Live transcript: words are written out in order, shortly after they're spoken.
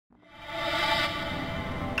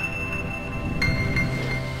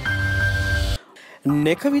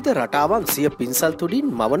නෙකවිද රටාවන් සිය පින්සල් තුඩින්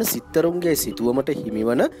මවන සිත්තරුන්ගේ සිතුවමට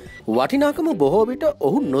හිමිවන වටිනාකම බොහෝ විට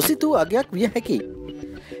ඔහු නොසිතූ අගයක් විය හැකියි.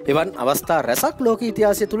 එවන් අවස්ථා රැසක් ලෝක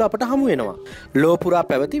ඉතිහාසය තුළ අපට හමු වෙනවා. ලෝපුරා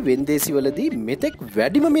පැවති වෙන්දේසිවලදී මෙතෙක්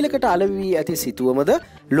වැඩිම මිලකට අලෙවි වී ඇති සිතුවමද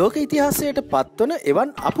ලෝක ඉතිහාසයට පත්වන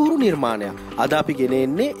එවන් අපූරු නිර්මාණයක්. අද අපි ගෙන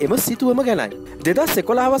එන්නේ එම සිතුවම ගැනයි.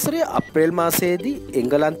 2011 වසරේ අප්‍රේල් මාසයේදී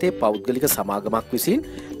එංගලන්තයේ පෞද්ගලික සමාගමක් විසින්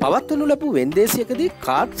පවත්වනු ලැබූ වෙන්දේසියකදී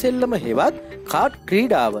කාඩ් සෙල්ලම හෙවත් කාඩ්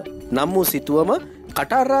ක්‍රීඩාව නම් වූ සිතුවම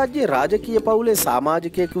කටාර් රාජ්‍යයේ රාජකීය පවුලේ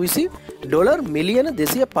සමාජිකයෙකු විසින් ඩොලර් මිලියන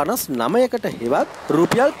 259කට හෙවත්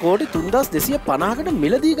රුපියල් කෝටි 3250කට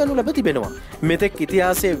මිලදී ගනු ලැබ තිබෙනවා. මෙතෙක්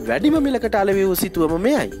ඉතිහාසයේ වැඩිම මිලකට අලෙවි වූ සිතුවම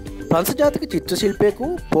මෙයයි. ප්‍රංශ ජාතික චිත්‍ර ශිල්පියෙකු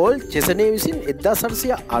පෝල් චෙසනේ විසින්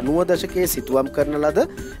 1890 දශකයේ සිතුවම් කරන ලද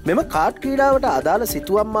මෙම කාඩ් ක්‍රීඩාවට අදාළ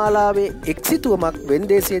සිතුවම් මාලාවේ එක් සිතුවමක්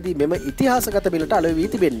වෙන්දේසියේදී මෙම ඉතිහාසගත මිලට අලෙවි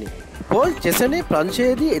වී තිබෙන්නේ. පෝල් චෙසනේ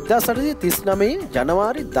ප්‍රංශයේදී 1839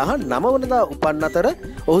 ජනවාරි 19 වනදා උපන් අතර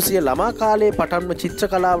ඔහු සිය ළමා කාලයේ පටන්ම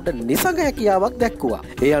චිත්‍ර කලාවට නිසඟ හැකියාවක් දැක්වුවා.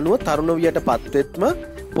 ඒ අනුව තරුණ වියට පත්වෙත්ම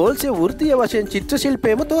පෝල් සිය වෘත්තීය වශයෙන් චිත්‍ර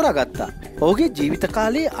ශිල්පයේම තෝරාගත්තා. ඔහුගේ ජීවිත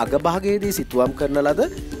කාලයේ අගභාගයේදී සිතුවම් කරන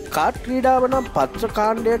ලද කාඩ් ක්‍රීඩාව නම් පත්‍ර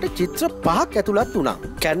කාණ්ඩයට චිත්‍ර 5ක් ඇතුළත් වුණා.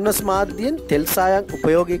 කැන්වස් මාධ්‍යයෙන් තෙල් සායම්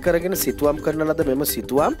උපයෝගී කරගෙන සිතුවම් කරන ලද මෙම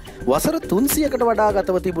සිතුවම් වසර 300කට වඩා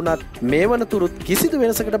ගතව තිබුණත් මේ වනතුරුත් කිසිදු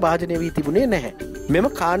වෙනසකට භාජනය වී තිබුණේ නැහැ. මෙම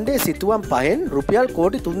කාණ්ඩයේ සිතුවම් පහෙන් රුපියල්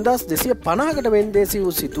කෝටි 3250කට වෙන්දේසි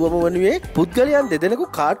වූ සිතුවම වනුයේ පුද්ගලයන් දෙදෙනෙකු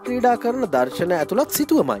කාඩ් ක්‍රීඩා කරන දර්ශන ඇතුළත්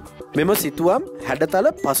සිතුවමයි. මෙම සිතුවම්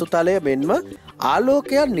හැඩතල පසුතලය මෙන්ම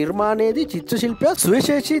ආලෝකයන් නිර්මාණයේදී චිත්‍ර ශිල්පියා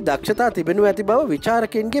සුවිශේෂී දක්ෂතා තිබෙනු ඇති බව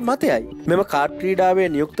විචාරකයන්ගේ මතයයි. මෙම කාඩ් ක්‍රීඩාවේ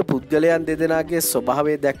නියුක්ත පුද්ගලයන් දෙදෙනාගේ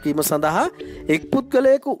ස්වභාවය දැක්වීම සඳහා එක්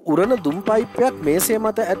පුද්ගලයෙකු උරණ දුම් පයිප්පයක් මේසය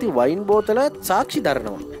මත ඇති වයින් බෝතලයක් සාක්ෂි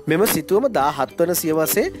දරනවා. මෙම සිතුවම 17 වන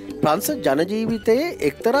සියවසේ ප්‍රංශ ජනජීවිතයේ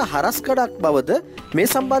එක්තරා හරස්කඩක් බවද මේ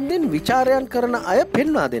සම්බන්ධයෙන් විචාරයන් කරන අය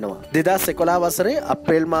පෙන්වා දෙනවා. 2011 වසරේ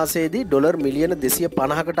අප්‍රේල් මාසයේදී ඩොලර් මිලියන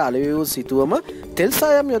 250කට අලෙවි වූ සිතුවම තෙල්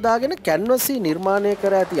සායම් යොදාගෙන කැන්වසී නිර්මාණය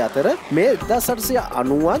කර ඇති අතර මේ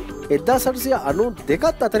 1890ත්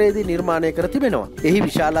 1892ත් අතරේදී නිර්මාණය කර තිබෙනවා. එහි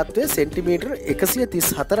විශාලත්වය සෙන්ටිමීටර්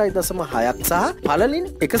 134.6ක් සහ පළලින්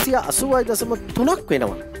 180.3ක්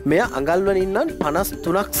වෙනවා. මෙය අඟල්වලින් නම්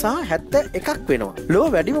 53ක් සහ 71ක් වෙනවා. ලොව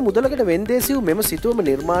වැඩිම මුදලකට වෙන්දේසි වූ මෙම සිතුවම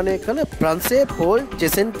නිර්මාණය කළ ප්‍රංශයේ පෝල්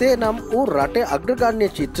චෙසෙන්තේ නම් වූ රටේ අග්‍රගණ්‍ය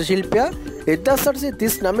චිත්‍ර ශිල්පියා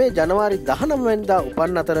 1839 ජනවාරි 19 වෙනිදා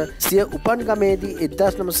උපන් අතර සිය උපන් ගමේදී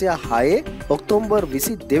 1906 ඔක්තෝබර්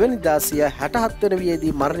 22 වෙනිදා සිය 67 වන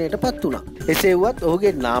වියේදී මරණයට පත් වුණා. එසේ වුවත්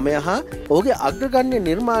ඔහුගේ නාමය හා ඔහුගේ අග්‍රගණ්‍ය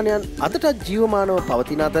නිර්මාණයන් අදටත් ජීවමානව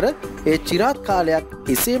පවතින අතර ඒ චිරාත් කාලයක්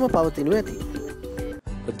එසේම පවතිනු ඇති.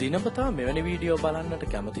 දිනපතා මෙවැනි වීඩියෝ බලන්නට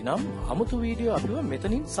කැමති නම් අමුතු වීඩියෝ අපිව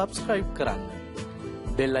මෙතනින් සබ්ස්ක්‍රයිබ් කරන්න.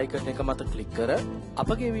 බෙල් අයිකන් එක මත ක්ලික් කර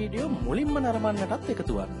අපගේ වීඩියෝ මුලින්ම නරඹන්නටත්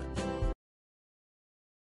එකතු වන්න.